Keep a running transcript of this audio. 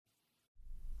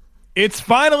It's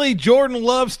finally Jordan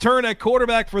Love's turn at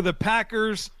quarterback for the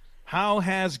Packers. How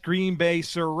has Green Bay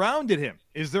surrounded him?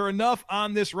 Is there enough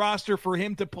on this roster for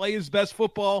him to play his best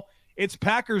football? It's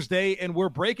Packers Day, and we're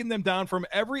breaking them down from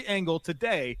every angle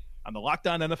today on the Locked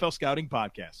On NFL Scouting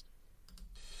Podcast.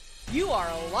 You are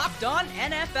Locked On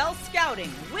NFL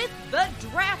Scouting with the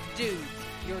Draft Dudes,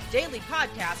 your daily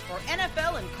podcast for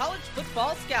NFL and college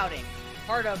football scouting.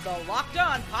 Part of the Locked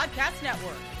On Podcast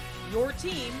Network, your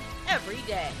team every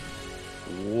day.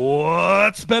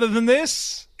 What's better than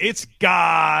this? It's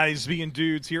guys being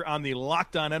dudes here on the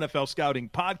Locked On NFL Scouting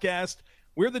Podcast.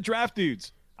 We're the Draft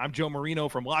Dudes. I'm Joe Marino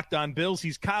from Locked On Bills.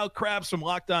 He's Kyle Krabs from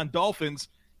Locked On Dolphins.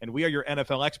 And we are your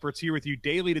NFL experts here with you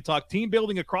daily to talk team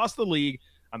building across the league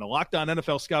on the Locked On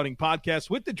NFL Scouting Podcast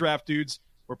with the Draft Dudes.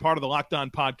 We're part of the Locked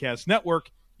On Podcast Network,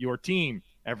 your team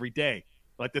every day.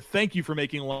 I'd like to thank you for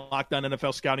making Locked On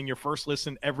NFL Scouting your first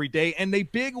listen every day. And a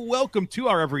big welcome to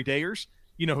our everydayers.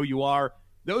 You know who you are.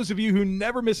 Those of you who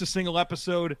never miss a single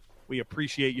episode, we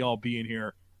appreciate y'all being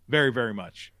here very, very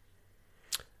much.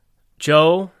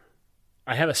 Joe,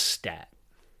 I have a stat.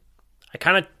 I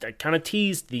kind of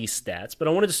teased these stats, but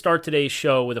I wanted to start today's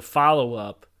show with a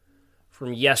follow-up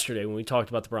from yesterday when we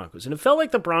talked about the Broncos. And it felt like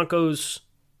the Broncos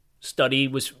study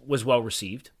was well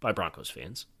received by Broncos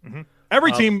fans. Mm-hmm.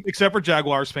 Every team except for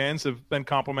Jaguars fans have been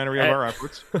complimentary of our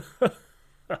efforts.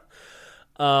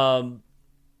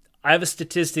 I have a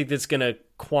statistic that's going to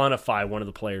quantify one of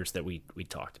the players that we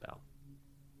talked about.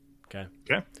 Okay.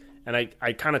 And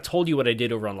I kind of told you what I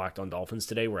did over on Locked On Dolphins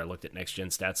today, where I looked at next-gen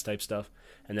stats type stuff.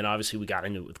 And then obviously we got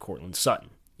into it with Courtland Sutton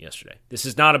yesterday. This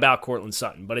is not about Courtland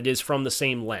Sutton, but it is from the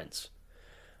same lens.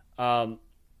 How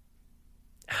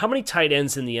many tight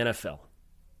ends in the NFL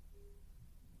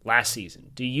last season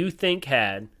do you think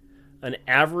had an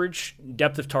average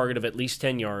depth of target of at least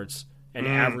 10 yards and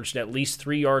averaged at least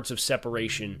 3 yards of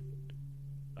separation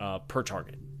per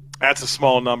target? That's a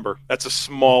small number. That's a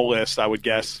small list, I would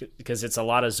guess. Because it's a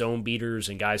lot of zone beaters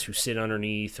and guys who sit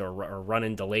underneath or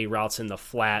running delay routes in the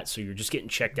flat, so you're just getting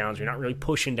check downs. You're not really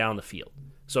pushing down the field.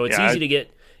 So it's easy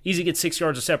to get 6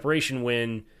 yards of separation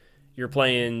when you're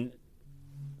playing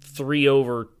 3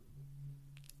 over,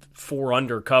 4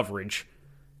 under coverage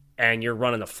and you're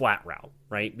running a flat route,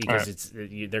 right? Because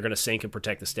they're going to sink and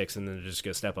protect the sticks, and then they're just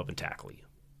going to step up and tackle you.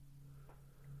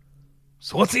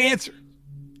 So what's the answer?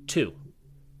 2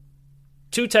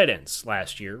 tight ends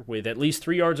last year with at least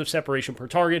 3 yards of separation per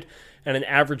target and an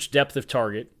average depth of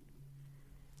target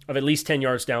of at least 10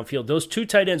 yards downfield. Those 2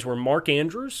 tight ends were Mark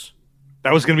Andrews.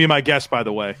 That was going to be my guess, by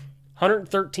the way.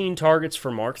 113 targets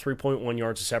for Mark, 3.1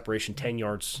 yards of separation, 10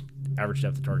 yards average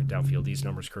depth of target downfield. These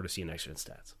numbers courtesy of Next Gen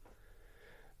Stats.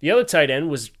 The other tight end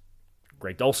was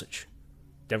Greg Dulcich,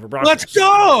 Denver Broncos. Let's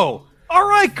go! All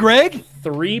right, Greg.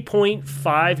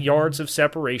 3.5 yards of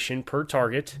separation per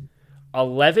target,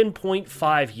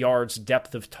 11.5 yards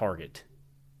depth of target.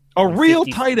 A real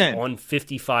tight end. On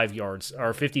 55 yards,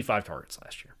 or 55 targets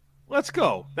last year. Let's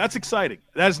go. That's exciting.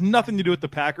 That has nothing to do with the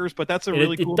Packers, but that's a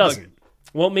really cool thing. It doesn't. Nugget.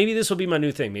 Well, maybe this will be my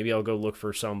new thing. Maybe I'll go look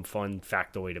for some fun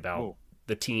factoid about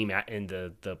the team and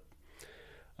the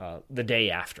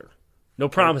day after. No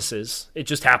promises. It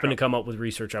just happened to come up with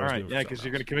research I was doing. Yeah, because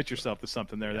you're going to commit yourself to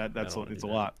something there. It's a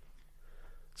lot.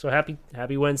 So happy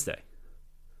Wednesday.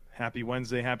 Happy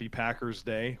Wednesday. Happy Packers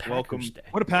Day. Packers welcome. Day.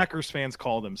 What do Packers fans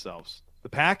call themselves? The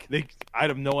Pack? I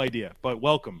have no idea. But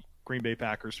welcome, Green Bay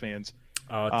Packers fans.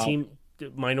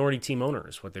 Minority team owner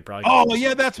is what they probably call themselves.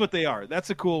 Yeah, that's what they are.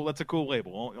 That's a cool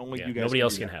label. Only you guys. Nobody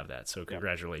else can have that. So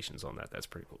congratulations on that. That's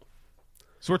pretty cool.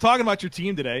 So we're talking about your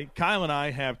team today. Kyle and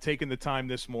I have taken the time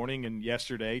this morning and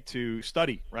yesterday to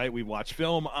study, right? We've watched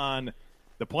film on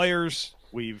the players.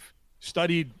 We've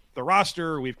studied the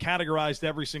roster. We've categorized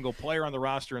every single player on the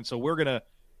roster. And so we're going to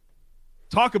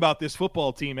talk about this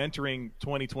football team entering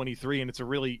 2023. And it's a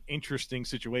really interesting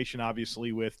situation,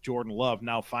 obviously, with Jordan Love.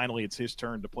 Now, finally, it's his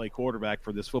turn to play quarterback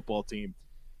for this football team.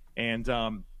 And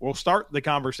we'll start the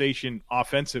conversation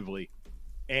offensively.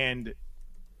 And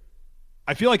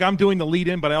I feel like I'm doing the lead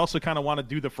in, but I also kind of want to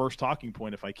do the first talking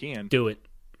point if I can. Do it.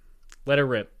 Let it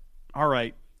rip. All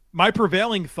right. My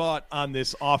prevailing thought on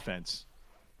this offense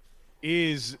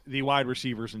is the wide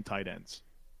receivers and tight ends.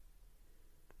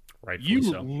 Rightfully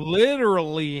so.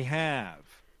 Literally have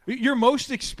your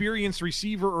most experienced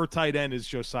receiver or tight end is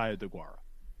Josiah DeGuara.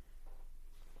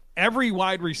 Every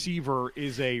wide receiver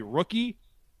is a rookie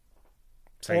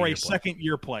or a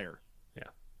second-year player. Yeah.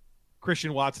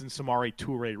 Christian Watson, Samari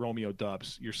Toure, Romeo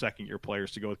Doubs, your second-year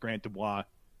players to go with Grant Dubois,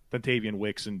 Dontavian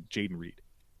Wicks, and Jaden Reed.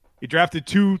 He drafted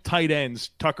 2 tight ends,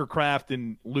 Tucker Kraft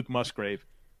and Luke Musgrave.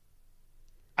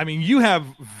 I mean, you have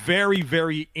very,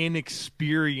 very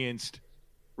inexperienced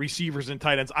receivers and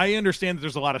tight ends. I understand that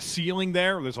there's a lot of ceiling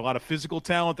there. There's a lot of physical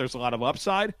talent. There's a lot of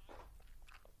upside.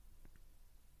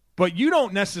 But you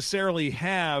don't necessarily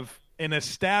have an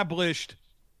established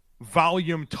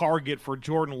volume target for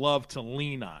Jordan Love to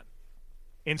lean on.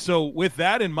 And so with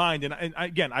that in mind, and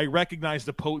again, I recognize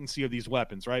the potency of these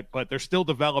weapons, right? But they're still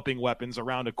developing weapons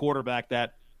around a quarterback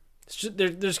that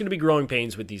there's going to be growing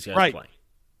pains with these guys playing.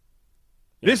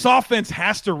 This offense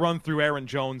has to run through Aaron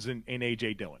Jones and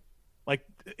A.J. Dillon. Like,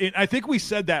 I think we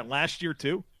said that last year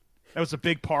too. That was a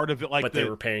big part of it. Like, they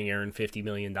were paying Aaron $50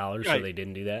 million, so they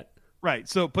didn't do that. Right.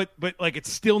 So, but like,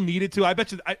 it's still needed to. I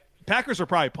bet you Packers are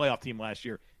probably a playoff team last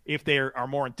year if they are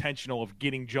more intentional of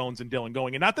getting Jones and Dillon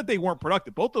going. And not that they weren't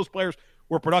productive. Both those players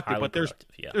were productive, but there's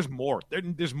more.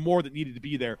 There's more that needed to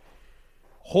be there.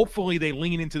 Hopefully they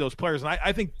lean into those players. And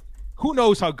I think who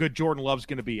knows how good Jordan Love's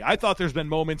going to be. I thought there's been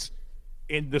moments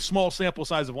in the small sample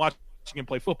size of watching him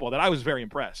play football that I was very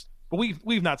impressed. But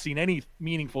we've not seen any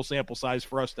meaningful sample size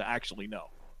for us to actually know.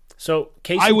 So,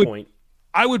 case in point.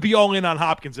 I would be all in on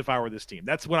Hopkins if I were this team.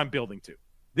 That's what I'm building to.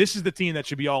 This is the team that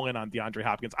should be all in on DeAndre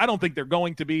Hopkins. I don't think they're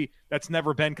going to be. That's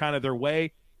never been kind of their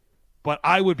way. But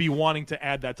I would be wanting to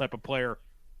add that type of player,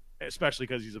 especially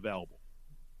because he's available.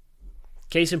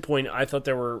 Case in point, I thought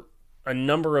there were a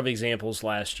number of examples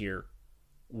last year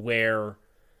where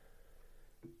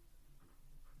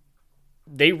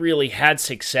they really had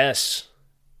success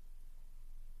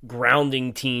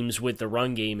grounding teams with the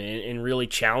run game and really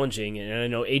challenging. And I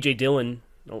know A.J. Dillon,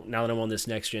 now that I'm on this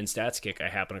next-gen stats kick, I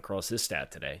happen across this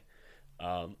stat today.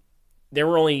 There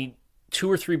were only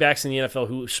 2 or 3 backs in the NFL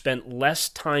who spent less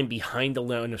time behind the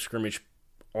line of scrimmage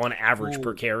on average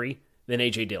per carry than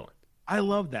A.J. Dillon. I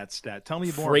love that stat. Tell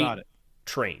me more about it.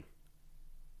 Train.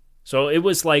 So it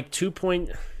was like 2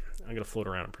 point... I'm going to float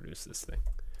around and produce this thing.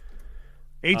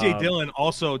 A.J. Dillon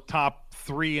also top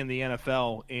 3 in the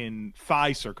NFL in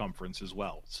thigh circumference as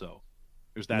well. So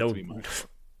there's that to be mindful.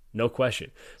 No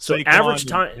question. So average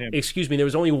time, there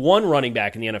was only one running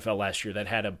back in the NFL last year that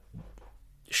had a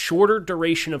shorter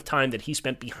duration of time that he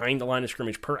spent behind the line of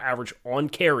scrimmage per average on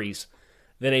carries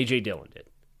than A.J. Dillon did.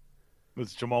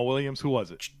 Was it Jamal Williams? Who was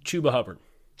it? Chuba Hubbard.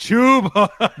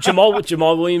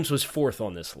 Jamal Williams was 4th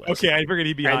on this list. Okay, I figured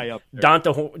he'd be high up there.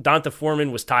 Donta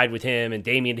Foreman was tied with him, and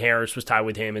Damian Harris was tied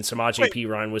with him, and Samaje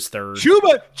Perine was 3rd.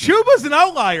 Chuba's an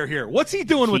outlier here. What's he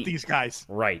doing with these guys?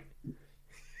 Right.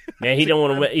 Man, he don't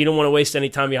want to waste any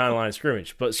time behind the line of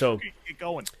scrimmage. But so get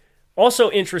going.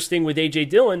 Also interesting with A.J.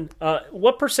 Dillon,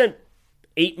 what percent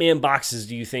 8-man boxes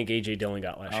do you think A.J. Dillon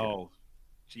got last year? Oh,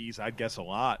 geez, I'd guess a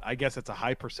lot. I guess it's a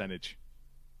high percentage.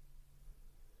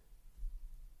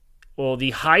 Well,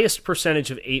 the highest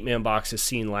percentage of 8-man boxes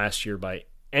seen last year by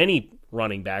any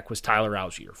running back was Tyler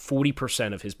Algier.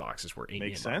 40% of his boxes were 8-man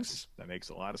boxes. Makes sense. That makes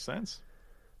a lot of sense.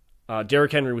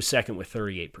 Derrick Henry was 2nd with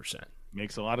 38%.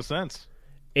 Makes a lot of sense.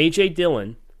 A.J.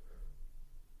 Dillon.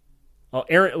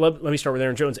 Let me start with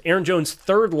Aaron Jones. Aaron Jones'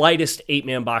 3rd lightest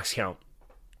 8-man box count,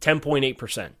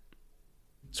 10.8%.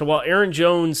 So while Aaron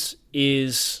Jones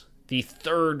is the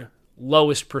 3rd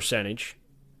lowest percentage,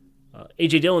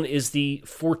 A.J. Dillon is the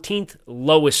 14th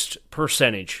lowest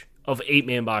percentage of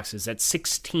 8-man boxes. That's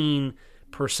 16%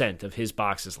 of his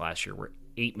boxes last year were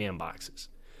 8-man boxes.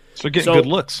 So getting good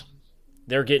looks.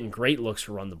 They're getting great looks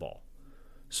to run the ball.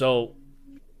 So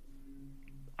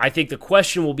I think the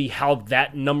question will be how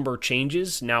that number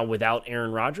changes now without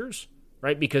Aaron Rodgers,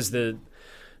 right? Because the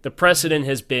precedent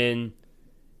has been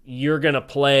you're going to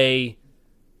play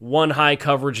one high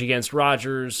coverage against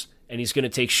Rodgers, and he's going to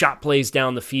take shot plays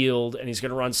down the field, and he's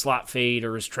going to run slot fade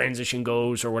or his transition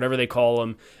goes or whatever they call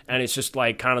them, and it's just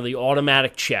like kind of the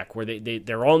automatic check where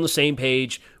they're all on the same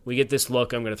page. We get this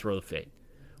look, I'm going to throw the fade.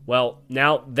 Well,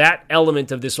 now that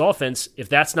element of this offense, if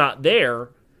that's not there,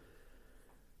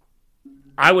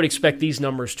 I would expect these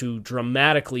numbers to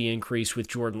dramatically increase with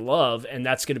Jordan Love, and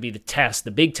that's going to be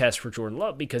the big test for Jordan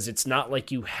Love, because it's not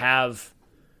like you have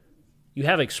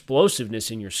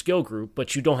explosiveness in your skill group,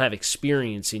 but you don't have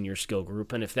experience in your skill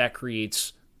group, and if that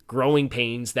creates growing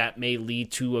pains, that may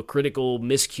lead to a critical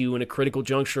miscue in a critical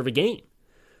juncture of a game.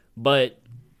 But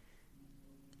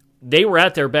they were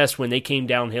at their best when they came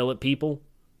downhill at people,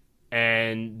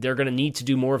 and they're going to need to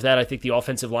do more of that. I think the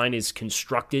offensive line is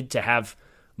constructed to have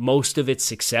most of its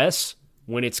success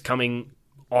when it's coming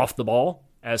off the ball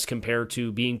as compared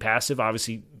to being passive,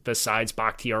 obviously besides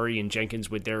Bakhtiari and Jenkins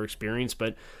with their experience.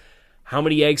 But how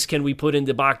many eggs can we put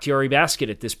into Bakhtiari basket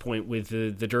at this point with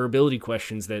the durability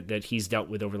questions that he's dealt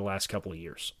with over the last couple of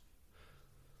years?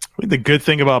 I think the good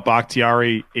thing about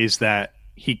Bakhtiari is that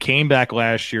he came back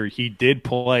last year, he did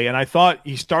play, and I thought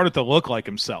he started to look like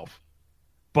himself.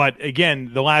 But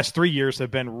again, the last 3 years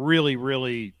have been really,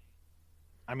 really,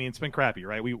 I mean, it's been crappy,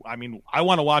 right? I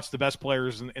want to watch the best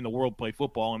players in the world play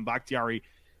football, and Bakhtiari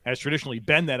has traditionally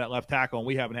been that at left tackle, and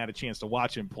we haven't had a chance to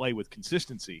watch him play with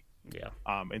consistency. Yeah.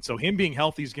 And so him being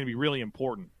healthy is going to be really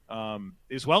important,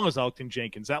 as well as Elgton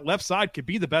Jenkins. That left side could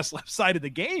be the best left side of the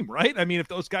game, right? I mean, if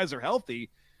those guys are healthy,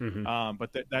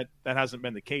 but that hasn't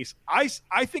been the case. I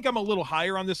think I'm a little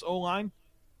higher on this O-line.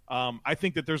 I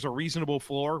think that there's a reasonable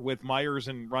floor with Myers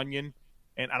and Runyon,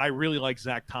 and I really like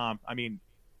Zach Tom. I mean,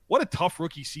 what a tough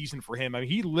rookie season for him. I mean,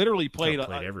 he literally played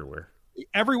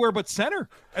everywhere but center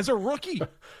as a rookie,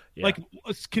 like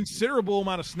a considerable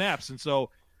amount of snaps. And so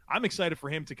I'm excited for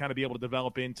him to kind of be able to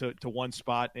develop into one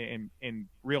spot and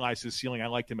realize his ceiling. I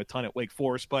liked him a ton at Wake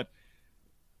Forest, but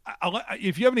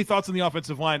if you have any thoughts on the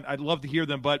offensive line, I'd love to hear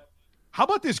them. But how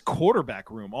about this quarterback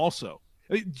room also?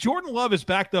 Jordan Love is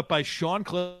backed up by Sean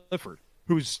Clifford,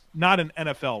 who's not an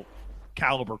NFL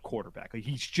caliber quarterback. Like,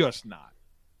 he's just not.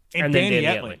 And Danny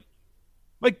Etling.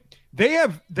 Like, they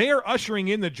are ushering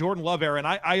in the Jordan Love era, and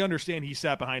I understand he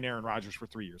sat behind Aaron Rodgers for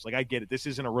 3 years. Like, I get it. This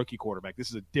isn't a rookie quarterback. This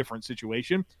is a different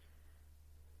situation.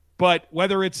 But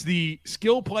whether it's the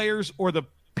skill players or the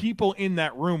people in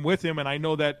that room with him, and I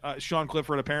know that Sean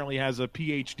Clifford apparently has a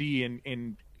PhD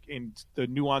in the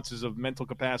nuances of mental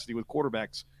capacity with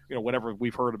quarterbacks, whatever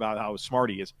we've heard about how smart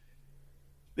he is.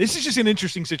 This is just an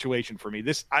interesting situation for me.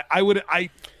 I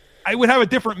would have a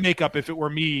different makeup if it were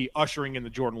me ushering in the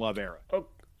Jordan Love era. Oh,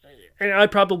 and I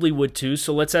probably would too.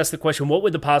 So let's ask the question, what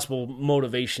would the possible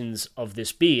motivations of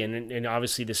this be? And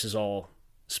obviously this is all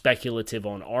speculative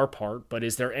on our part, but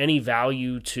is there any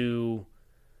value to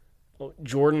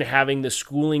Jordan having the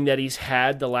schooling that he's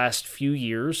had the last few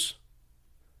years,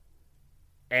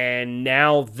 and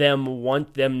now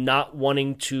them not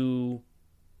wanting to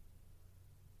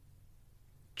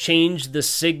change the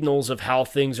signals of how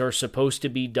things are supposed to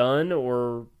be done?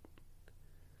 Or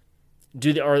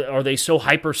are they so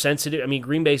hypersensitive? I mean,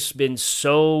 Green Bay's been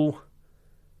so,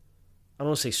 I don't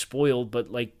want to say spoiled, but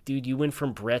like, dude, you went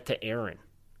from Brett to Aaron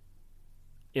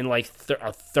in like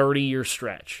a 30-year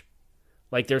stretch.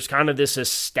 Like, there's kind of this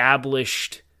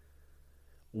established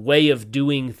way of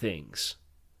doing things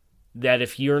that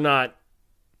if you were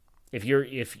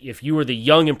the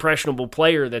young impressionable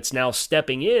player that's now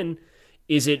stepping in,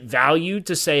 is it valued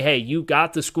to say, hey, you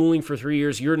got the schooling for 3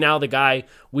 years, you're now the guy,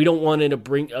 we don't want to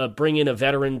bring in a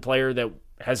veteran player that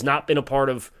has not been a part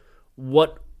of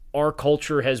what our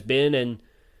culture has been, and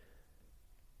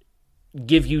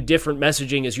give you different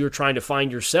messaging as you're trying to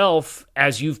find yourself,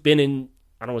 as you've been in,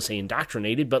 I don't want to say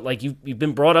indoctrinated, but like you've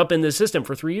been brought up in the system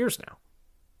for 3 years now.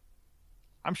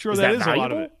 I'm sure that is valuable? A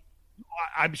lot of it.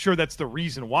 I'm sure that's the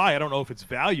reason why. I don't know if it's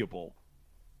valuable.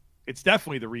 It's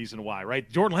definitely the reason why, right?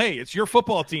 Jordan, hey, it's your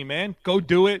football team, man. Go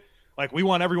do it. Like, we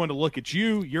want everyone to look at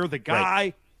you. You're the guy.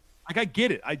 Right. Like, I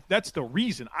get it. That's the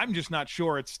reason. I'm just not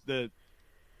sure it's the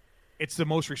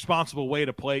most responsible way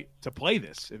to play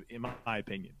this, in my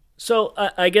opinion. So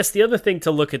I guess the other thing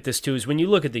to look at this too is when you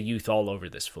look at the youth all over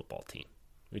this football team.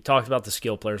 We talked about the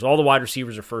skill players. All the wide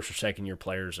receivers are first or second year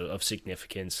players of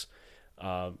significance.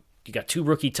 You got 2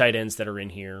 rookie tight ends that are in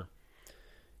here.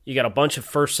 You got a bunch of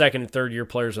first, second, and third year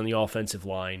players on the offensive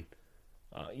line.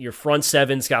 Your front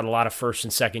seven's got a lot of first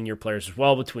and second year players as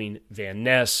well, between Van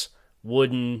Ness,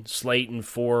 Wooden, Slayton,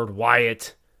 Ford,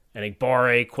 Wyatt, and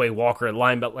Igbare, Quay Walker at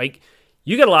linebacker. Like,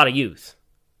 you got a lot of youth,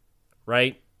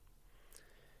 right?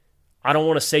 I don't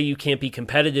want to say you can't be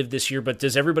competitive this year, but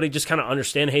does everybody just kind of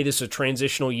understand, hey, this is a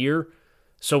transitional year,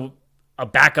 so a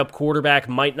backup quarterback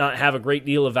might not have a great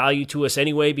deal of value to us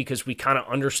anyway because we kind of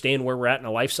understand where we're at in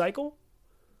a life cycle?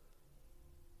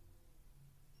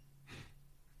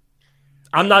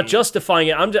 I'm not justifying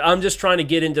it. I'm just trying to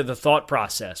get into the thought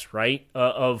process, right,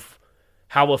 of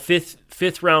how a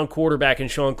fifth round quarterback in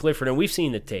Sean Clifford, and we've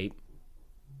seen the tape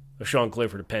of Sean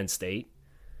Clifford at Penn State,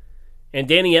 and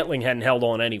Danny Etling hadn't held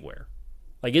on anywhere.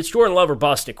 Like, it's Jordan Love or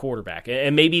bust at quarterback,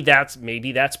 and maybe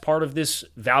that's part of this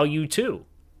value too,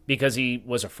 because he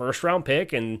was a first round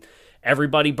pick and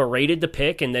everybody berated the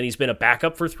pick, and then he's been a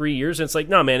backup for 3 years, and it's like,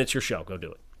 no, man, it's your show. Go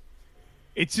do it.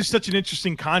 It's just such an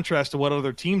interesting contrast to what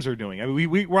other teams are doing. I mean,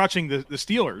 we were watching the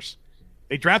Steelers.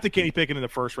 They drafted Kenny Pickett in the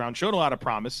first round, showed a lot of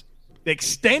promise. They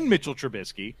extend Mitchell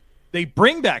Trubisky. They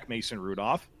bring back Mason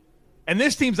Rudolph. And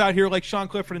this team's out here like Sean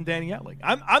Clifford and Danny Etling.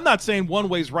 I'm not saying one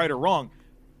way's right or wrong.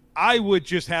 I would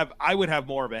have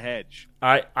more of a hedge.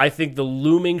 I think the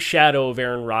looming shadow of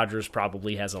Aaron Rodgers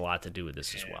probably has a lot to do with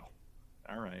this as well.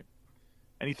 All right.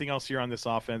 Anything else here on this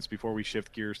offense before we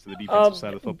shift gears to the defensive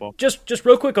side of the football? Just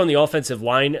real quick on the offensive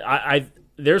line.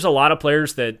 There's a lot of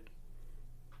players that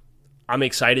I'm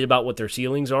excited about what their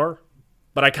ceilings are,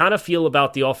 but I kind of feel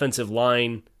about the offensive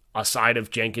line aside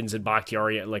of Jenkins and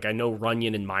Bakhtiari. Like, I know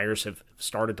Runyon and Myers have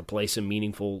started to play some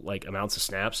meaningful like amounts of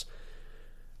snaps,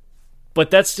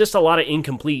 but that's just a lot of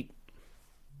incomplete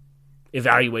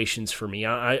evaluations for me.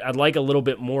 I'd like a little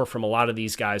bit more from a lot of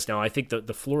these guys. Now, I think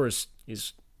the floor is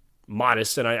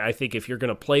modest, and I think if you're going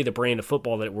to play the brand of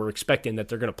football that we're expecting that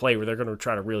they're going to play, where they're going to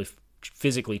try to really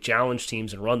physically challenge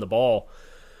teams and run the ball,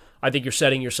 I think you're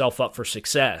setting yourself up for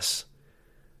success.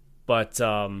 But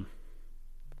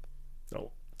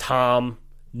Tom,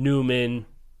 Newman,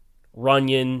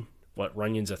 Runyon,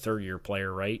 Runyon's a third-year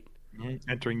player, right?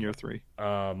 Entering year 3.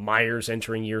 Myers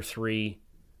entering year 3.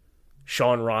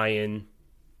 Sean Ryan.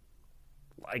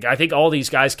 Like, I think all these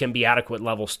guys can be adequate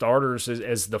level starters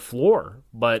as the floor,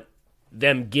 but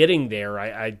them getting there,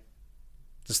 I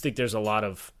just think there's a lot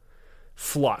of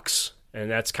flux,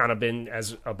 and that's kind of been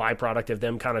as a byproduct of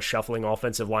them kind of shuffling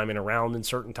offensive linemen around in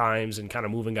certain times and kind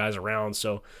of moving guys around.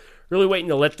 So really waiting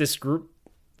to let this group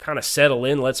kind of settle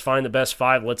in. Let's find the best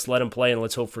 5. Let's let them play, and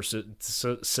let's hope for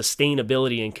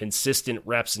sustainability and consistent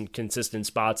reps and consistent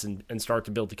spots and start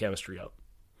to build the chemistry up.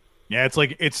 Yeah, it's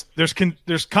like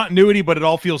there's continuity, but it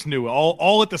all feels new,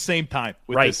 all at the same time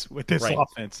with this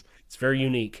offense. It's very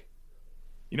unique.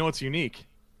 You know what's unique?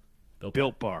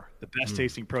 Built Bar, the best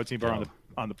tasting protein bar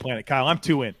on the planet. Kyle, I'm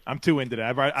too in today.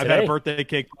 I've had a birthday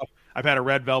cake puff. I've had a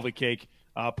red velvet cake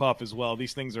puff as well.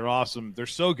 These things are awesome. They're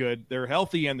so good. They're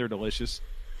healthy and they're delicious.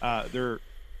 They're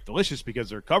delicious because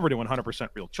they're covered in 100%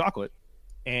 real chocolate,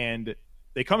 and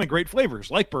they come in great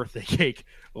flavors like birthday cake,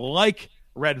 like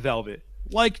red velvet,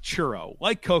 like churro,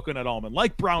 like coconut almond,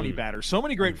 like brownie batter. So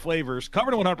many great flavors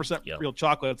covered in 100% real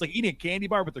chocolate. It's like eating a candy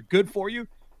bar, but they're good for you.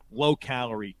 Low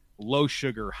calorie, low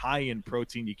sugar, high in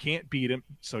protein. You can't beat them.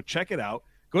 So check it out.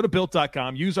 Go to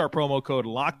Built.com. Use our promo code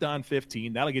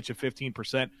LOCKEDON15. That'll get you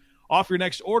 15% off your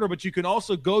next order. But you can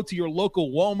also go to your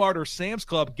local Walmart or Sam's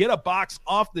Club, get a box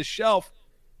off the shelf,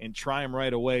 and try them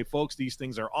right away. Folks, these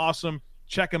things are awesome.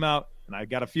 Check them out. And I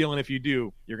got a feeling if you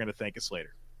do, you're going to thank us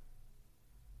later.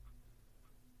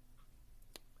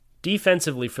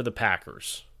 Defensively for the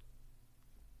Packers,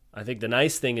 I think the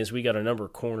nice thing is we got a number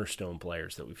of cornerstone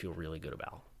players that we feel really good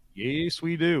about. Yes,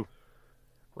 we do.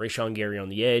 Rashawn Gary on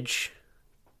the edge,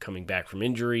 coming back from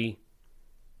injury.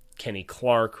 Kenny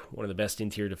Clark, one of the best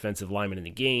interior defensive linemen in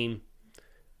the game.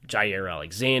 Jair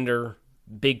Alexander,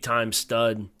 big-time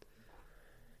stud.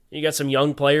 You got some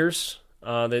young players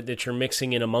that you're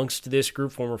mixing in amongst this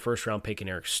group. Former first-round pick in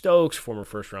Eric Stokes, former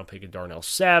first-round pick in Darnell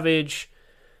Savage.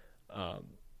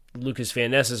 Lucas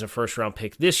Van Ness is a first-round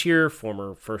pick this year.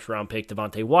 Former first-round pick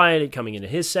Devontae Wyatt coming into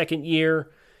his second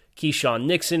year. Keyshawn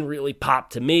Nixon really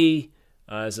popped to me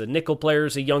as a nickel player,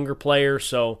 as a younger player.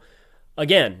 So,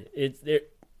 again,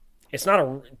 it's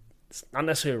not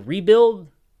necessarily a rebuild,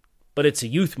 but it's a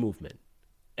youth movement.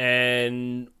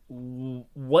 And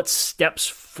what steps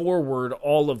forward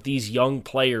all of these young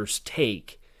players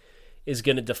take is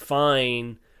going to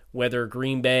define whether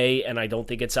Green Bay, and I don't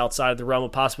think it's outside of the realm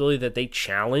of possibility that they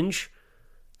challenge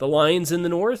the Lions in the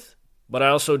North, but I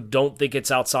also don't think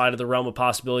it's outside of the realm of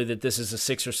possibility that this is a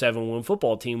 6 or 7 win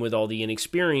football team with all the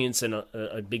inexperience and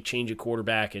a big change of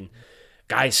quarterback and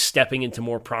guys stepping into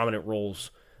more prominent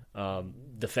roles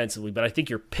defensively. But I think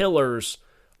your pillars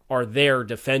are there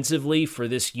defensively for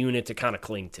this unit to kind of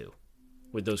cling to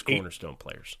with those cornerstone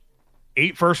players.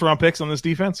 8 first-round picks on this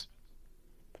defense?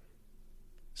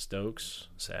 Stokes,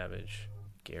 Savage,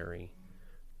 Gary,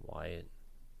 Wyatt,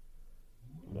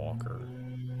 Walker,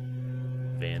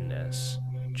 Van Ness,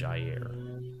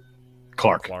 Jair,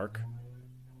 Clark.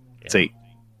 Yeah. It's 8.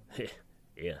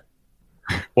 Yeah.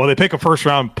 Well, they pick a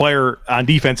first-round player on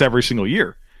defense every single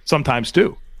year, sometimes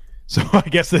 2. So I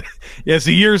guess that as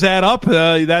the years add up,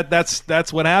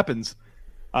 that's what happens.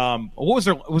 What was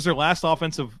their last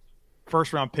offensive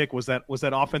first-round pick? Was that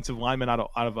offensive lineman out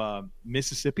of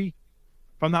Mississippi,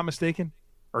 if I'm not mistaken,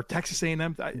 or Texas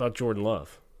A&M? About Jordan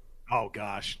Love. Oh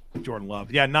gosh, Jordan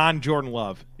Love. Yeah, non-Jordan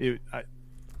Love. All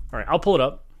right, I'll pull it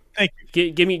up. Thank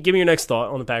you. Give me your next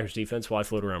thought on the Packers defense while I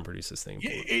float around and produce this thing.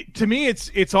 To me,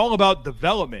 it's all about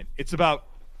development. It's about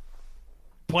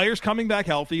players coming back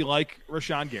healthy, like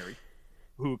Rashawn Gary,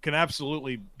 who can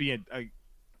absolutely be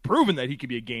proven that he could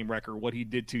be a game wrecker, what he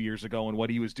did 2 years ago and what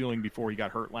he was doing before he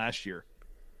got hurt last year.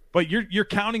 But you're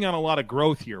counting on a lot of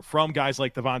growth here from guys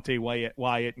like Devontae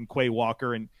Wyatt and Quay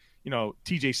Walker and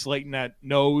TJ Slayton at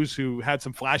nose, who had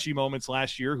some flashy moments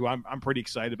last year, who I'm pretty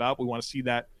excited about. We want to see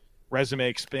that resume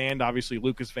expand. Obviously,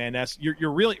 Lucas Van Ness.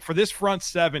 You're really, for this front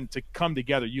seven to come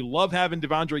together, you love having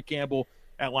Devondre Campbell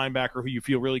at linebacker, who you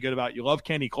feel really good about. You love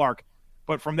Kenny Clark.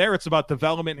 But from there, it's about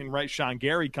development and Rashawn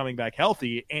Gary coming back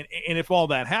healthy. And if all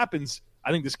that happens,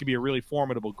 I think this could be a really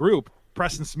formidable group.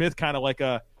 Preston Smith, kind of like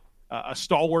a a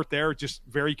stalwart there, just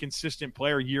very consistent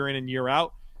player year in and year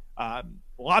out. A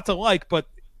lot to like, but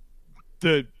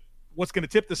what's going to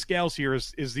tip the scales here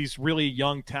is these really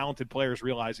young, talented players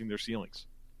realizing their ceilings.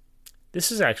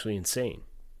 This is actually insane.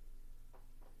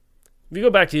 If you go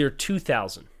back to the year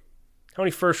 2000, how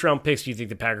many first-round picks do you think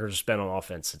the Packers have spent on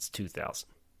offense since 2000?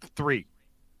 3.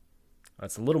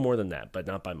 That's a little more than that, but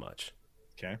not by much.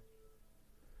 Okay.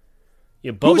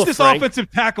 Yeah, who's this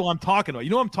offensive tackle I'm talking about? You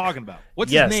know what I'm talking about.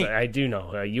 What's his name? Yes, I do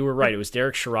know. You were right. It was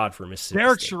Derek Sherrod for Mississippi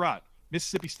Derek State. Sherrod,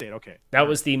 Mississippi State. Okay. That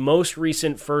was the most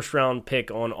recent first-round pick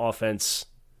on offense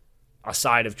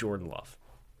aside of Jordan Love.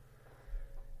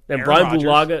 Then Brian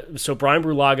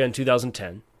Brulaga in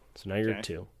 2010. So now you're at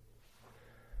 2.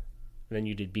 And then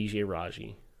you did B.J.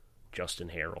 Raji, Justin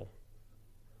Harrell.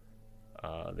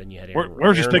 Then you had Aaron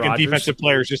We're just picking Rodgers. Defensive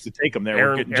players just to take them there.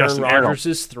 Aaron Justin Rodgers Harrell.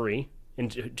 is 3 in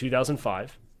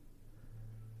 2005.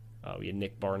 We had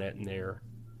Nick Barnett in there.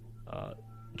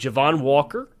 Javon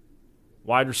Walker,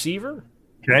 wide receiver.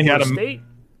 Okay, he had a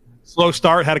slow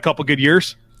start, had a couple good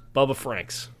years. Bubba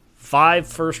Franks. 5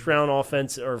 first-round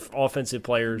offensive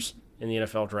players in the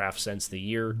NFL draft since the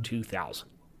year 2000.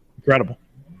 Incredible.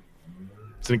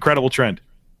 It's an incredible trend.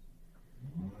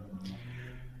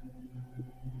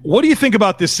 What do you think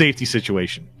about this safety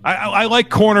situation? I like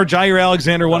corner Jair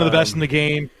Alexander, one of the best in the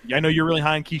game. I know you're really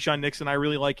high on Keyshawn Nixon. I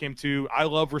really like him too. I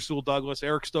love Rasul Douglas.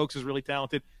 Eric Stokes is really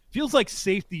talented. Feels like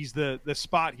safety's the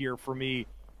spot here for me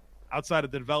outside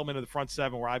of the development of the front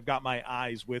 7 where I've got my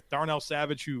eyes with Darnell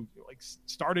Savage, who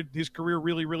started his career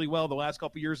really, really well. The last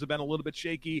couple of years have been a little bit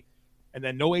shaky. And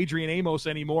then no Adrian Amos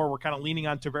anymore. We're kind of leaning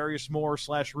on Tavarius Moore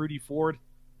 / Rudy Ford.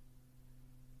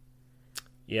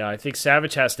 Yeah, I think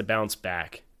Savage has to bounce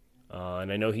back.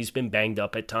 And I know he's been banged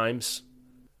up at times.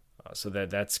 So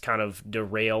that's kind of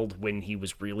derailed when he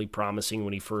was really promising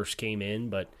when he first came in.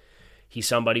 But he's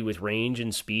somebody with range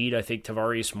and speed. I think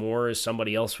Tavarius Moore is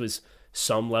somebody else with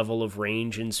some level of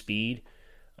range and speed.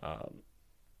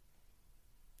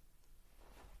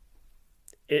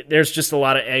 There's just a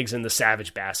lot of eggs in the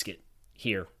Savage basket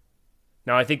here.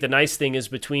 Now, I think the nice thing is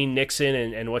between Nixon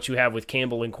and what you have with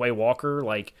Campbell and Quay Walker,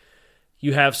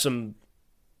 you have some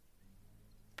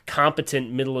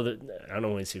competent middle of the – I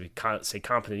don't want to say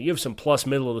competent. You have some plus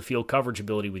middle of the field coverage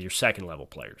ability with your second-level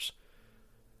players,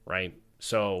 right?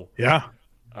 So, yeah.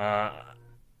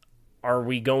 Are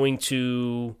we going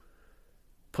to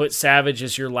put Savage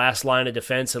as your last line of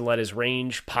defense and let his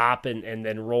range pop and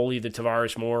then roll either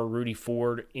Tavarius Moore or Rudy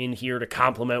Ford in here to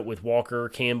complement with Walker,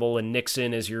 Campbell, and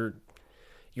Nixon as your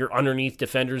underneath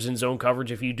defenders in zone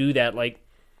coverage? If you do that,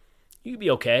 you'd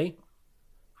be okay.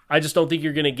 I just don't think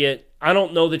you're going to get – I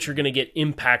don't know that you're going to get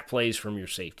impact plays from your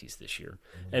safeties this year.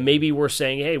 And maybe we're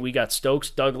saying, hey, we got Stokes,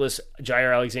 Douglas,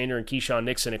 Jair Alexander, and Keyshawn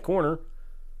Nixon at corner.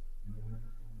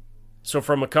 So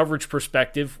from a coverage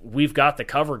perspective, we've got the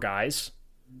cover guys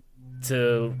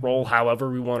to roll however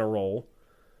we want to roll.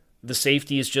 The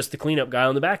safety is just the cleanup guy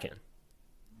on the back end.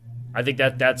 I think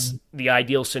that's the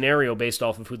ideal scenario based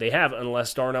off of who they have,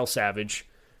 unless Darnell Savage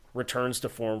returns to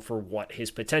form for what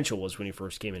his potential was when he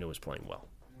first came in and was playing well.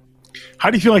 How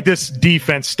do you feel like this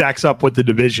defense stacks up with the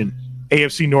division?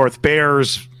 AFC North,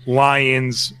 Bears,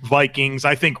 Lions, Vikings.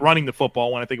 I think running the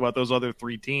football when I think about those other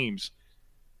 3 teams.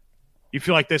 You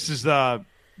feel like this is the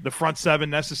front 7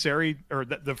 necessary, or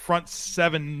the front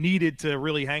 7 needed to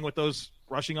really hang with those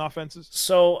rushing offenses?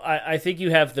 So I think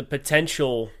you have the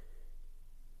potential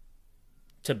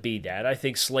to be that. I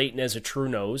think Slayton as a true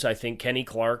nose. I think Kenny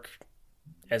Clark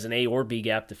as an A or B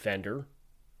gap defender.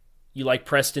 You like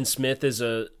Preston Smith as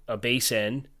a base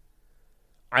end.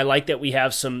 I like that we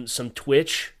have some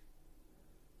twitch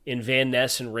in Van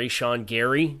Ness and Rashawn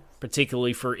Gary,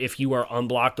 particularly for if you are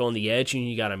unblocked on the edge and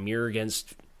you got a mirror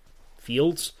against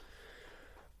Fields.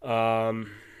 I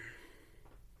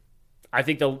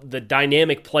think the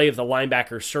dynamic play of the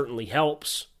linebacker certainly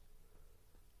helps.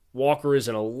 Walker is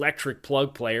an electric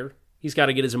plug player. He's got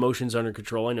to get his emotions under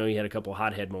control. I know he had a couple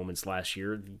hothead moments last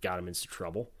year, got him into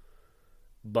trouble.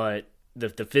 But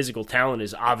the physical talent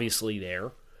is obviously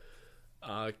there.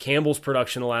 Campbell's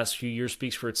production the last few years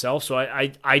speaks for itself. So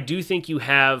I do think you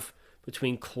have,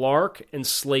 between Clark and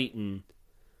Slayton,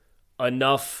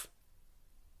 enough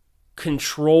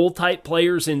control-type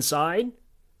players inside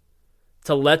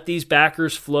to let these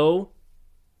backers flow.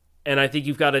 And I think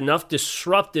you've got enough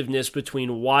disruptiveness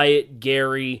between Wyatt,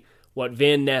 Gary, what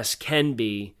Van Ness can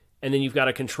be, and then you've got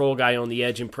a control guy on the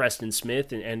edge in Preston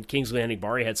Smith, and Kingsley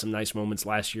Enagbare had some nice moments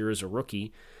last year as a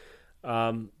rookie.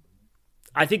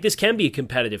 I think this can be a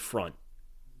competitive front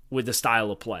with the style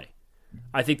of play.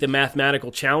 I think the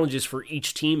mathematical challenges for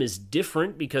each team is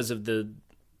different because of the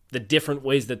different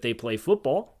ways that they play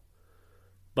football.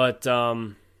 But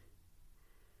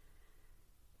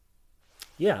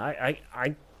yeah,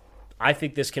 I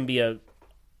think this can be a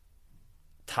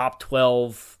top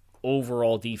 12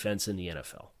 overall defense in the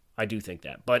NFL. I do think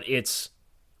that. But it's,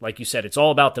 like you said, it's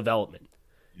all about development.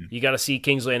 You got to see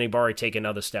Kingsley Enagbare take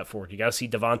another step forward. You got to see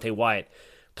Devontae Wyatt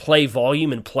play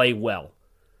volume and play well.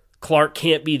 Clark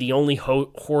can't be the only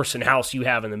horse and house you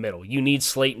have in the middle. You need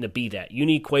Slayton to be that. You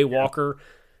need Quay Walker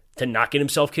to not get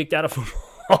himself kicked out of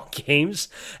football games,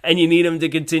 and you need him to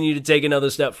continue to take another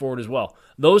step forward as well.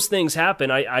 Those things happen.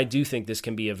 I do think this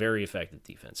can be a very effective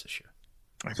defense this year.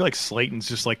 I feel like Slayton's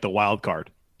just like the wild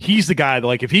card. He's the guy that,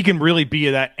 like, if he can really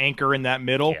be that anchor in that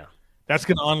middle, that's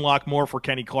going to unlock more for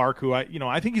Kenny Clark, who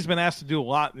I think he's been asked to do a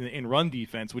lot in run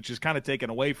defense, which is kind of taken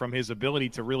away from his ability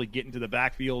to really get into the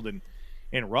backfield and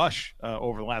rush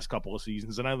over the last couple of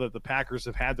seasons. And I know that the Packers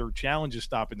have had their challenges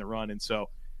stopping the run, and so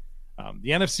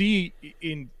the NFC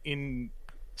in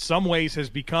some ways has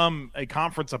become a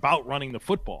conference about running the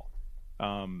football.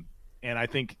 And I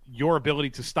think your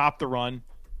ability to stop the run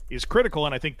is critical,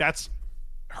 and I think that's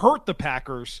hurt the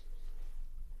Packers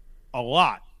a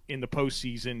lot in the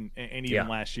postseason and even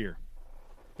last year.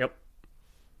 Yep.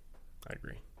 I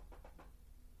agree.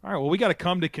 All right, well, we got to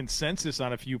come to consensus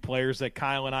on a few players that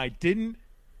Kyle and I didn't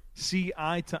see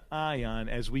eye to eye on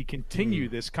as we continue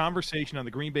this conversation on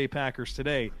the Green Bay Packers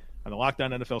today on the Locked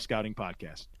On NFL Scouting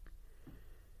Podcast.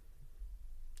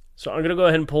 So I'm going to go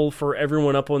ahead and pull for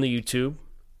everyone up on the YouTube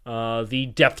the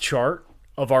depth chart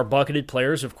of our bucketed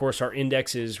players. Of course, our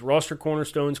index is roster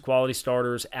cornerstones, quality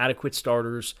starters, adequate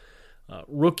starters,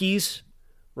 rookies,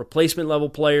 replacement level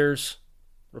players,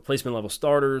 replacement level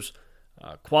starters,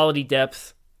 quality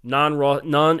depth,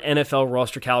 non-NFL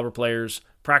roster caliber players,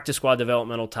 practice squad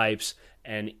developmental types,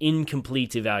 and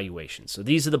incomplete evaluations. So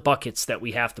these are the buckets that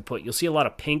we have to put. You'll see a lot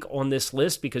of pink on this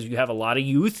list because you have a lot of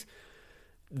youth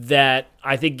that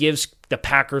I think gives the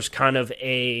Packers kind of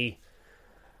a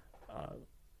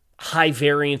high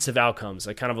variance of outcomes.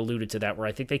 I kind of alluded to that, where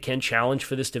I think they can challenge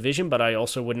for this division, but I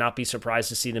also would not be surprised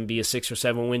to see them be a 6 or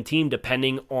 7 win team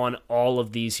depending on all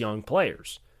of these young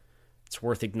players. It's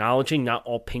worth acknowledging not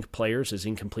all pink players as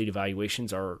incomplete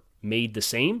evaluations are made the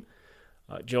same.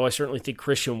 Joe, I certainly think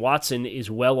Christian Watson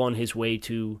is well on his way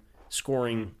to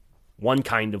scoring one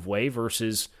kind of way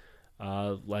versus,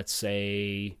 let's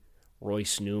say,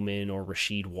 Royce Newman or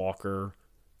Rasheed Walker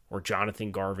or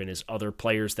Jonathan Garvin as other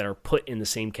players that are put in the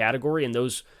same category. And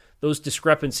those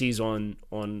discrepancies on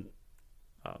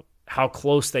how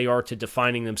close they are to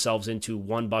defining themselves into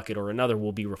one bucket or another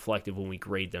will be reflective when we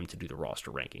grade them to do the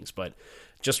roster rankings. But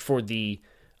just for the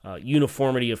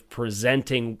uniformity of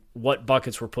presenting what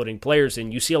buckets we're putting players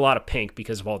in, you see a lot of pink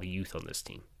because of all the youth on this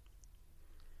team.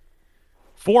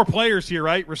 4 players here,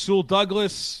 right? Rasul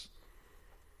Douglas,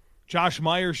 Josh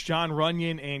Myers, John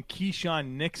Runyon, and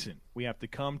Keyshawn Nixon we have to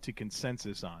come to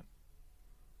consensus on.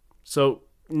 So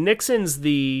Nixon's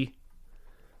the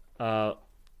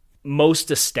most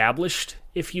established,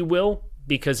 if you will,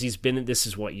 because he's been, this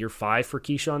is what, year 5 for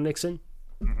Keyshawn Nixon?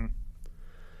 Mm-hmm.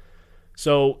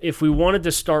 So if we wanted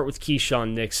to start with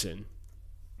Keyshawn Nixon,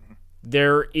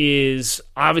 there is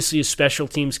obviously a special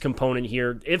teams component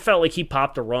here. It felt like he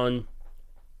popped a run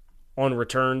on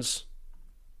returns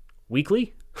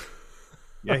weekly.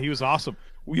 Yeah, he was awesome.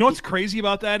 You know what's crazy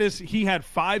about that is he had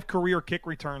 5 career kick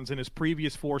returns in his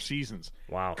previous 4 seasons.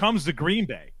 Wow. Comes to Green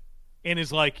Bay and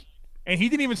is like, and he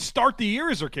didn't even start the year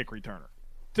as their kick returner.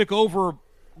 Took over a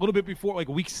little bit before, like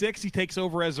week 6, he takes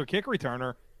over as their kick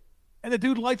returner, and the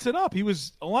dude lights it up. He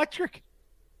was electric.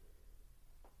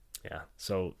 Yeah,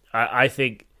 so I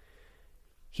think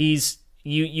he's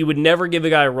you would never give a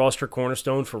guy a roster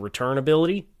cornerstone for return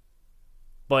ability,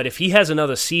 but if he has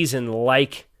another season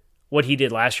like what he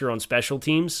did last year on special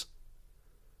teams,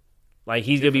 like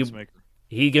he's gonna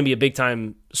be a big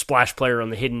time splash player on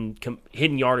the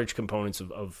hidden yardage components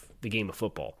of the game of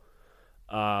football.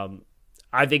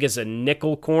 I think as a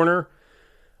nickel corner,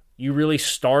 you really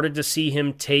started to see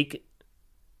him take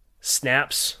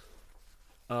snaps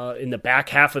in the back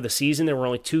half of the season. There were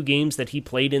only 2 games that he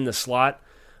played in the slot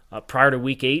prior to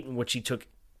week 8 in which he took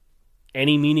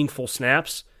any meaningful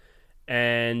snaps.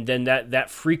 And then that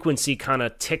frequency kind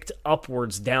of ticked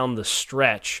upwards down the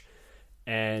stretch.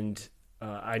 And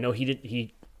I know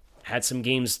he had some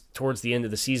games towards the end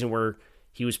of the season where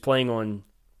he was playing on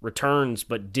returns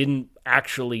but didn't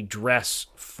actually dress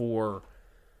for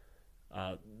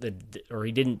or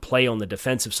he didn't play on the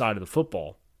defensive side of the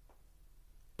football.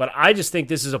 But I just think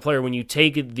this is a player, when you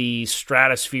take the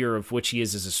stratosphere of which he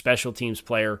is as a special teams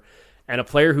player and a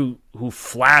player who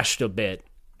flashed a bit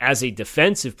as a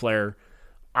defensive player,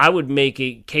 I would make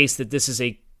a case that this is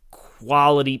a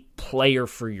quality player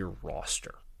for your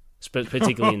roster.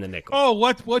 particularly in the nickel. Oh,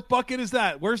 what bucket is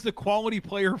that? Where's the quality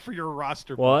player for your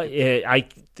roster? Well,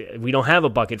 we don't have a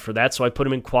bucket for that, so I put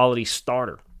him in quality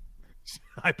starter.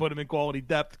 I put him in quality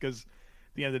depth because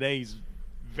at the end of the day, he's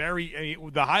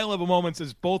the high-level moments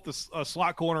as both a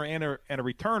slot corner and a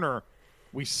returner.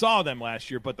 We saw them last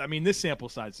year, but, I mean, this sample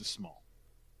size is small.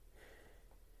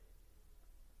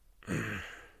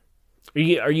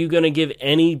 Are you going to give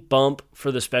any bump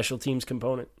for the special teams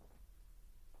component?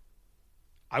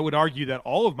 I would argue that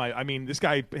this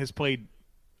guy has played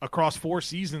across 4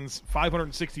 seasons,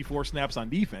 564 snaps on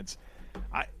defense.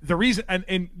 The reason,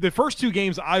 and the first 2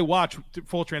 games I watched,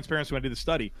 full transparency when I did the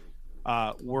study,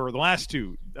 were the last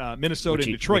 2, Minnesota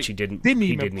and Detroit. He didn't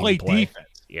even play defense.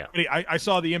 Yeah, I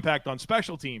saw the impact on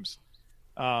special teams.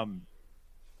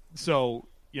 So,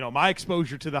 my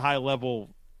exposure to the high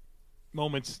level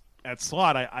moments at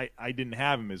slot, I didn't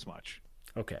have him as much.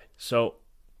 Okay, so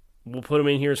we'll put him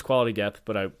in here as quality depth,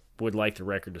 but I would like the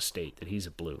record to state that he's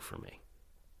a blue for me.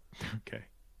 Okay,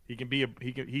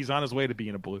 he's on his way to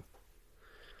being a blue.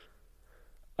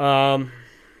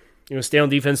 Stay on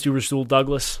defense, do Rasul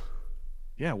Douglas.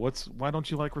 Yeah, why don't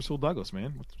you like Rasul Douglas,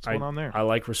 man? What's going on there? I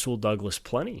like Rasul Douglas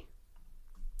plenty.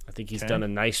 I think he's done a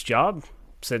nice job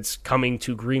since coming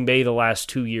to Green Bay the last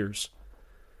 2 years.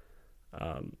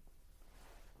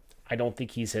 I don't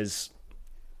think he's as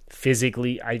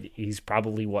physically. He's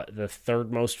probably the 3rd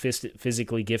most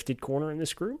physically gifted corner in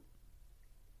this group.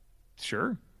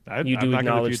 Sure, you do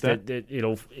acknowledge that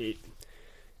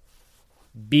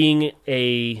being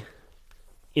a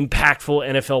impactful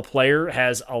NFL player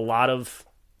has a lot of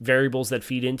variables that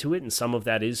feed into it, and some of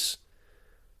that is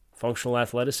functional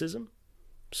athleticism.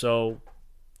 So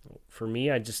for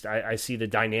me, I see the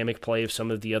dynamic play of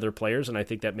some of the other players, and I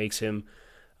think that makes him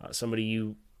somebody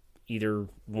you either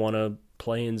want to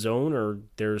play in zone or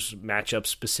there's matchup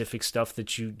specific stuff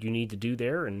that you need to do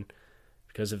there, and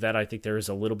because of that, I think there is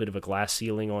a little bit of a glass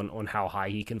ceiling on how high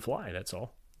he can fly. That's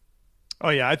all. Oh,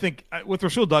 yeah, I think with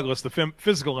Rasul Douglas, the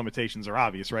physical limitations are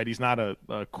obvious, right? He's not a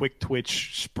quick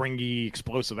twitch, springy,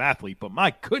 explosive athlete, but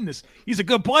my goodness, he's a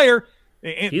good player.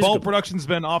 And ball production's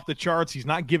been off the charts. He's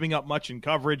not giving up much in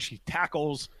coverage. He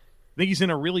tackles. I think he's in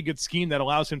a really good scheme that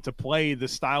allows him to play the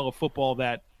style of football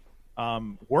that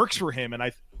works for him. And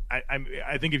I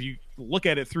think if you look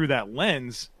at it through that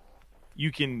lens,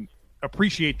 you can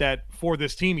appreciate that for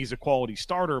this team he's a quality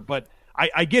starter, but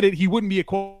I get it. He wouldn't be a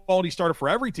quality starter for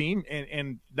every team,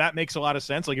 and that makes a lot of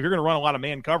sense. Like, if you're going to run a lot of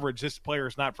man coverage, this player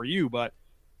is not for you. But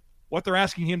what they're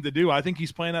asking him to do, I think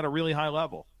he's playing at a really high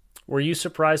level. Were you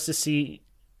surprised to see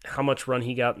how much run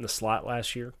he got in the slot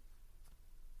last year?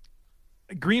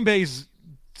 Green Bay's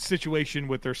situation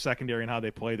with their secondary and how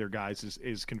they play their guys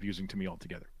is confusing to me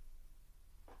altogether.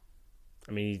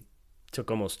 I mean, he took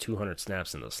almost 200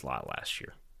 snaps in the slot last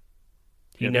year.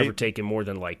 He never taken more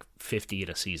than like 50 in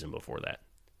a season before that.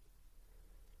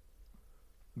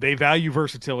 They value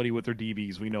versatility with their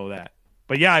DBs. We know that.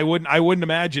 But yeah, I wouldn't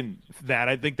imagine that.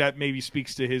 I think that maybe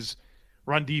speaks to his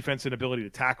run defense and ability to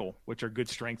tackle, which are good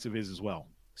strengths of his as well.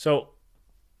 So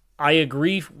I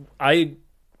agree.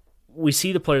 We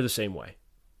see the player the same way.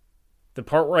 The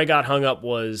part where I got hung up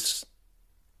was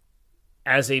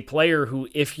as a player who,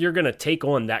 if you're going to take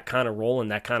on that kind of role and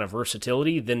that kind of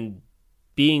versatility, then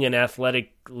being an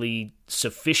athletically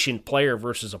sufficient player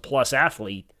versus a plus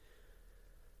athlete,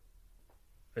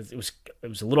 it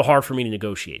was a little hard for me to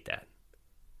negotiate that.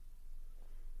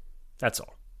 That's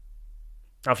all.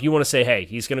 Now, if you want to say, hey,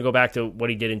 he's going to go back to what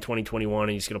he did in 2021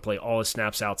 and he's going to play all his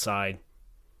snaps outside,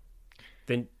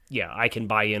 then yeah, I can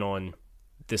buy in on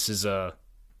this is a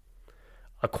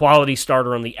quality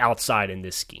starter on the outside in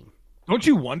this scheme. Don't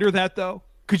you wonder that, though?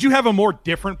 Could you have a more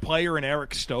different player in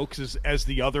Eric Stokes as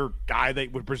the other guy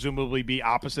that would presumably be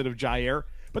opposite of Jair?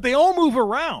 But they all move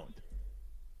around.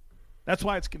 That's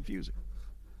why it's confusing.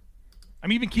 I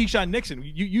mean, even Keyshawn Nixon,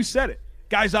 you said it.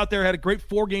 Guys out there had a great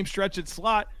 4-game stretch at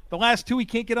slot. The last 2, he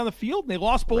can't get on the field, and they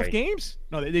lost both games.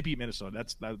 No, they beat Minnesota.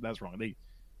 That's wrong.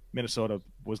 Minnesota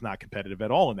was not competitive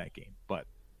at all in that game, but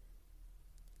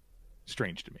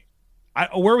strange to me.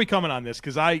 Where are we coming on this?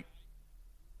 Because I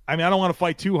don't want to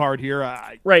fight too hard here.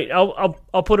 Right.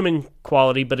 I'll put him in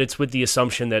quality, but it's with the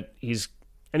assumption that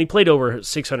he played over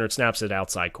 600 snaps at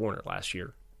outside corner last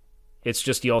year. It's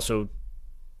just he also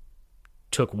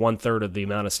took 1/3 of the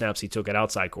amount of snaps he took at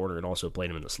outside corner and also played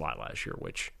him in the slot last year,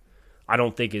 which I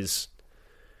don't think is,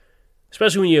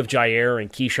 especially when you have Jair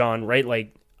and Keyshawn, right?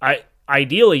 Like,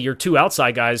 ideally your 2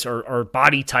 outside guys are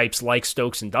body types like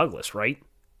Stokes and Douglas, right?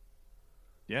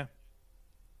 Yeah.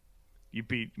 You'd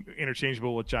be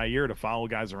interchangeable with Jair to follow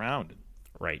guys around.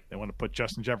 Right. They want to put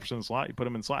Justin Jefferson in the slot, you put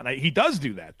him in the slot. Now, he does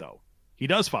do that, though. He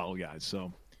does follow guys.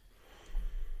 So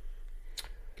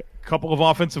couple of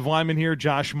offensive linemen here,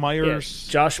 Josh Myers.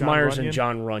 Yeah, Josh Myers Runyon. and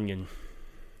John Runyon.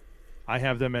 I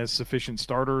have them as sufficient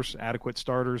starters, adequate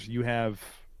starters. You have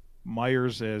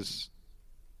Myers as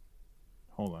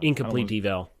incomplete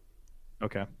eval.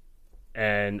 Okay.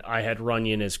 And I had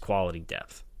Runyon as quality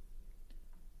depth.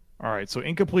 All right, so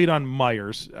incomplete on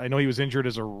Myers. I know he was injured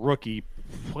as a rookie.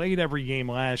 Played every game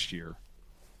last year.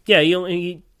 Yeah,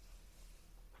 he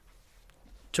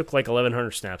took like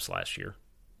 1,100 snaps last year.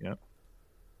 Yep.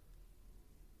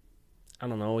 I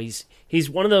don't know. He's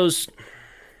one of those.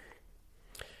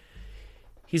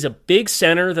 He's a big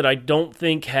center that I don't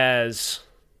think has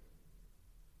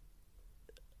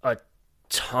a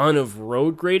ton of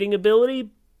road grading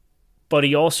ability, but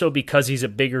he also, because he's a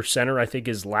bigger center, I think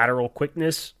his lateral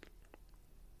quickness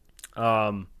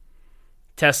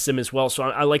tests him as well. So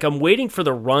I'm waiting for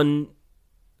the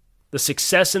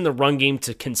success in the run game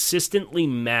to consistently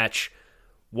match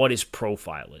what his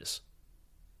profile is,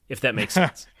 if that makes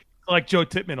sense. Like Joe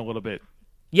Tippmann a little bit.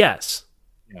 Yes.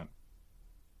 Yeah.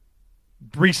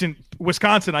 Recent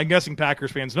Wisconsin, I'm guessing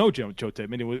Packers fans know Joe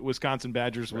Tippmann. Wisconsin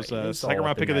Badgers was a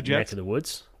second-round pick of the Jets. Neck of the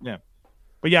woods. Yeah.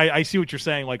 But yeah, I see what you're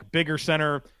saying. Like bigger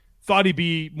center, thought he'd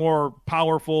be more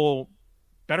powerful,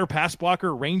 better pass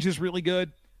blocker. Range is really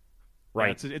good.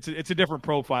 Right. Yeah, it's a different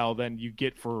profile than you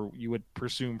would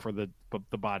presume for the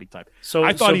body type. So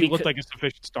I thought he looked like a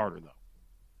sufficient starter though.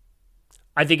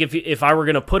 I think if I were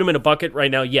going to put him in a bucket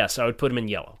right now, yes, I would put him in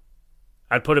yellow.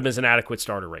 I'd put him as an adequate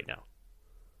starter right now.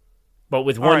 But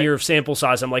with one year of sample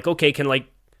size, I'm like, okay, can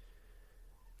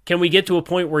we get to a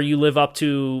point where you live up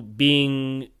to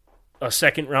being a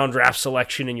second-round draft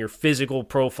selection in your physical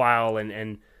profile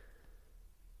and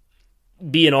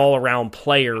be an all-around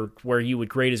player where you would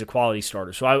grade as a quality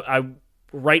starter? So I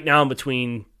right now I'm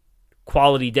between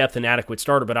quality depth and adequate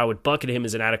starter, but I would bucket him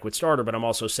as an adequate starter. But I'm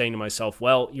also saying to myself,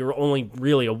 well, you're only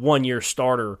really a one-year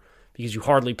starter because you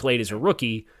hardly played as a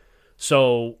rookie.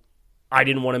 So I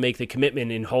didn't want to make the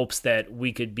commitment in hopes that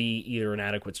we could be either an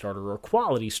adequate starter or a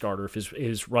quality starter if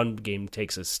his run game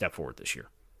takes a step forward this year.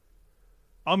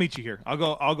 I'll meet you here.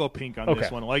 I'll go pink on this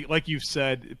one. Like you've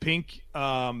said, pink.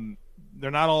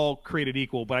 They're not all created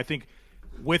equal, but I think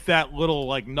with that little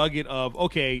like nugget of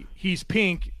okay, he's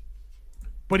pink,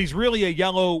 but he's really a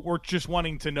yellow. We're just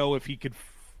wanting to know if he could,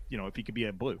 be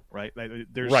a blue, right?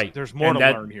 There's more to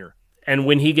learn here. And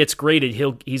when he gets graded,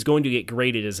 he's going to get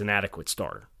graded as an adequate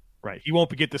starter. Right. He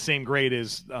won't get the same grade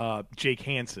as Jake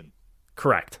Hansen.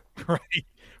 Correct. Right.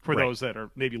 For those that are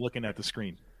maybe looking at the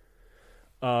screen.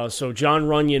 So John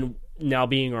Runyon now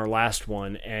being our last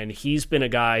one, and he's been a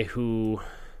guy who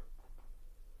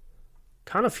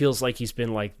kind of feels like he's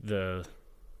been like the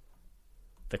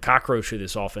cockroach of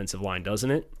this offensive line, doesn't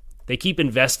it? They keep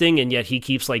investing, and yet he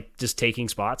keeps like just taking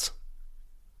spots.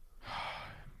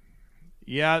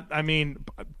 Yeah, I mean,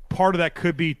 part of that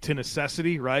could be to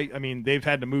necessity, right? I mean, they've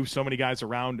had to move so many guys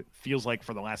around, feels like,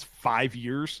 for the last 5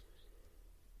 years.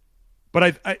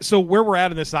 But so where we're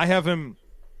at in this, I have him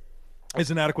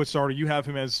as an adequate starter. You have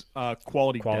him as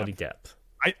quality depth.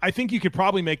 I think you could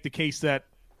probably make the case that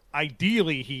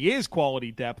ideally he is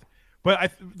quality depth.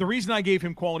 But the reason I gave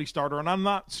him quality starter, and I'm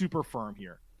not super firm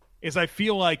here, is I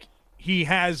feel like he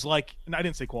has and I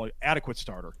didn't say quality, adequate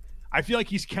starter. I feel like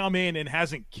he's come in and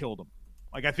hasn't killed them.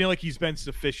 Like, I feel like he's been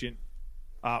sufficient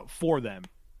for them.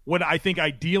 What I think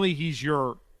ideally he's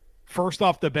your first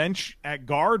off the bench at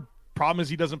guard. Problem is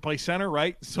he doesn't play center,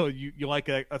 right? So you like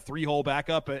a 3-hole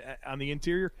backup on the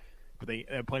interior, but they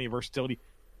have plenty of versatility.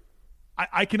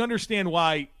 I can understand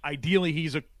why ideally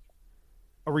he's a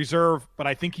reserve, but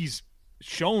I think he's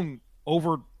shown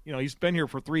over, he's been here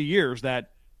for 3 years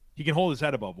that he can hold his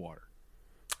head above water.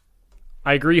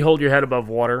 I agree, hold your head above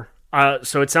water.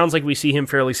 So it sounds like we see him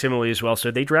fairly similarly as well.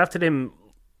 So they drafted him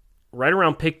right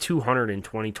around pick 200 in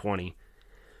 2020.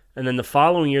 And then the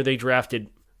following year they drafted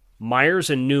Myers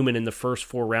and Newman in the first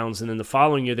 4 rounds. And then the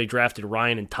following year they drafted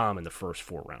Ryan and Tom in the first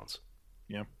 4 rounds.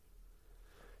 Yeah.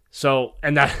 So,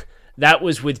 and that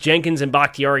was with Jenkins and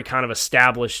Bakhtiari kind of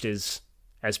established as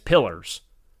pillars.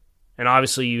 And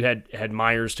obviously you had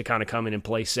Myers to kind of come in and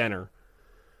play center.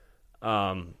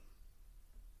 I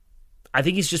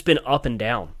think he's just been up and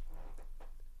down.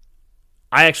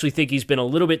 I actually think he's been a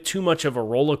little bit too much of a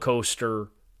roller coaster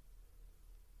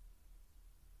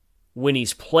when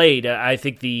he's played. I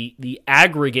think the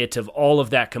aggregate of all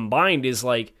of that combined is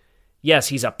like, yes,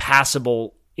 he's a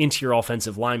passable interior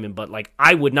offensive lineman, but like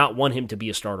I would not want him to be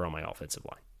a starter on my offensive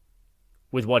line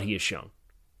with what he has shown.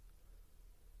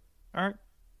 All right.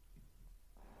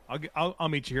 I'll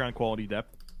meet you here on quality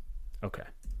depth. Okay.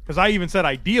 Because I even said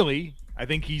ideally, I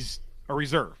think he's a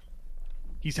reserve.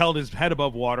 He's held his head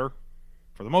above water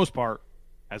for the most part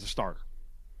as a starter.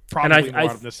 probably more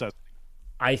out of necessity.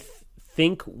 I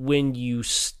think when you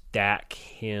stack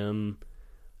him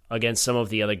against some of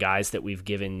the other guys that we've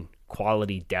given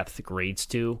quality depth grades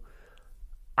to,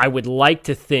 I would like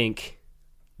to think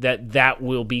that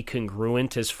will be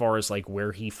congruent as far as like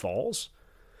where he falls.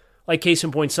 Like case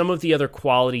in point, some of the other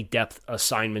quality depth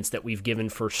assignments that we've given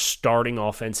for starting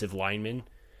offensive linemen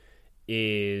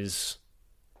is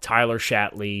Tyler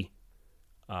Shatley,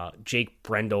 Jake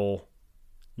Brendel,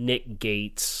 Nick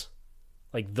Gates,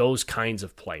 like those kinds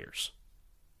of players.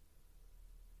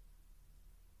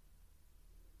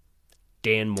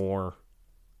 Dan Moore,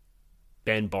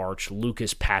 Ben Barch,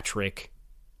 Lucas Patrick.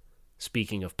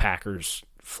 Speaking of Packers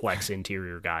flex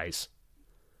interior guys.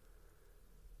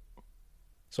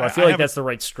 So I feel like that's the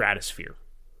right stratosphere.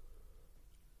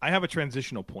 I have a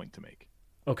transitional point to make.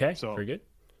 Okay, so very good.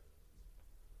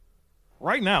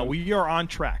 Right now, we are on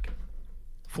track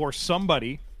for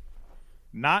somebody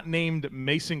not named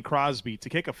Mason Crosby to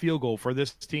kick a field goal for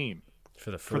this team for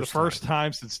the first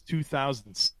time since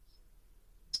 2006.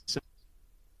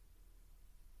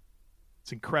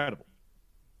 It's incredible.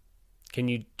 Can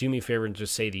you do me a favor and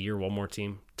just say the year one more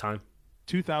time?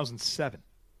 2007.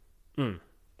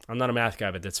 I'm not a math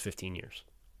guy, but that's 15 years.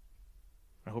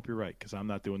 I hope you're right, because I'm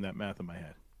not doing that math in my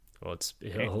head. Well,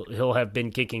 he'll have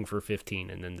been kicking for 15,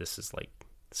 and then this is like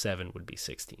 7 would be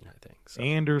 16, I think. So.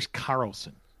 Anders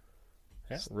Carlson.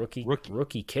 Yeah,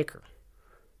 rookie kicker.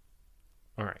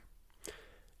 All right.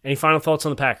 Any final thoughts on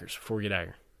the Packers before we get out of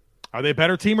here? Are they a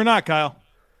better team or not, Kyle?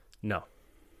 No.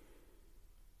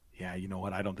 Yeah, you know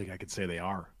what? I don't think I could say they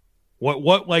are.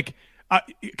 What like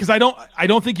because I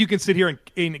don't think you can sit here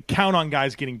and count on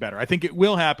guys getting better. I think it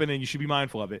will happen, and you should be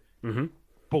mindful of it. Mm-hmm.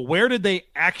 But where did they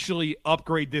actually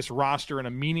upgrade this roster in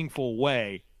a meaningful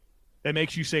way that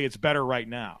makes you say it's better right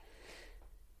now?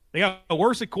 They got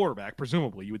worse at quarterback,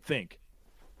 presumably, you would think.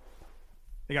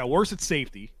 They got worse at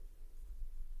safety.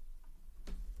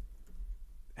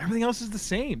 Everything else is the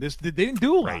same. They didn't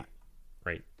do a lot.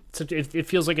 Right. So it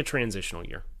feels like a transitional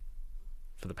year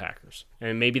for the Packers.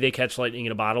 And maybe they catch lightning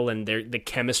in a bottle and the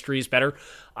chemistry is better.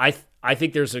 I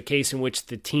think there's a case in which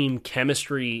the team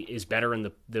chemistry is better and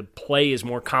the play is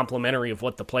more complementary of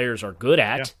what the players are good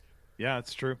at. Yeah,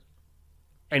 that's true.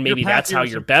 And maybe that's how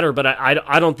you're better, but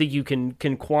I don't think you can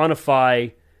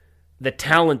quantify the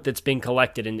talent that's been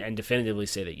collected and definitively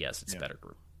say that, yes, it's a better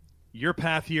group. Your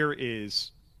path here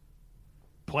is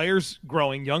players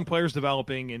growing, young players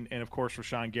developing, and of course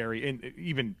Rashawn Gary and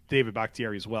even David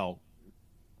Bakhtiari as well.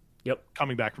 Yep.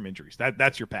 Coming back from injuries.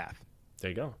 That's your path. There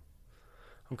you go.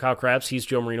 I'm Kyle Krabs. He's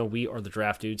Joe Marino. We are the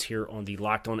Draft Dudes here on the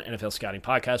Locked On NFL Scouting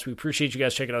Podcast. We appreciate you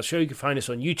guys checking out the show. You can find us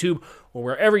on YouTube or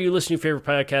wherever you listen to your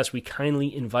favorite podcast. We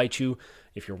kindly invite you,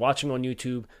 if you're watching on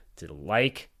YouTube, to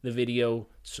like the video,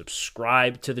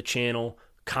 subscribe to the channel,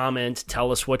 comment,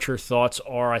 tell us what your thoughts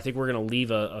are. I think we're going to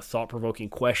leave a thought-provoking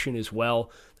question as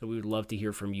well that we would love to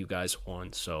hear from you guys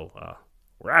on. So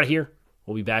we're out of here.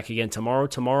 We'll be back again tomorrow.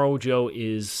 Tomorrow, Joe,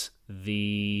 is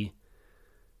you're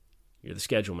the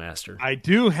schedule master. I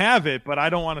do have it, but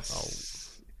I don't want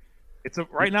to.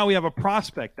 Right now we have a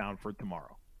prospect down for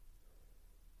tomorrow.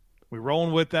 We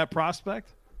rolling with that prospect?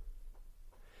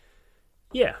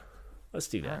 Yeah, let's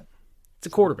do that. Right. It's a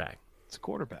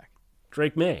quarterback.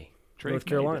 Drake May, North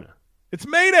Carolina. It's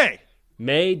May Day.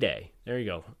 May Day. There you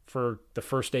go. For the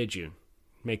first day of June.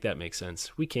 Make that make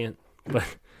sense. We can't, but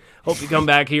hope you come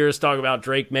back here to talk about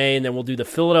Drake May, and then we'll do the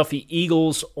Philadelphia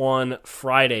Eagles on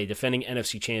Friday, defending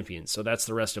NFC champions. So that's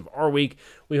the rest of our week.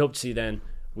 We hope to see you then.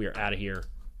 We are out of here.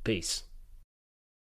 Peace.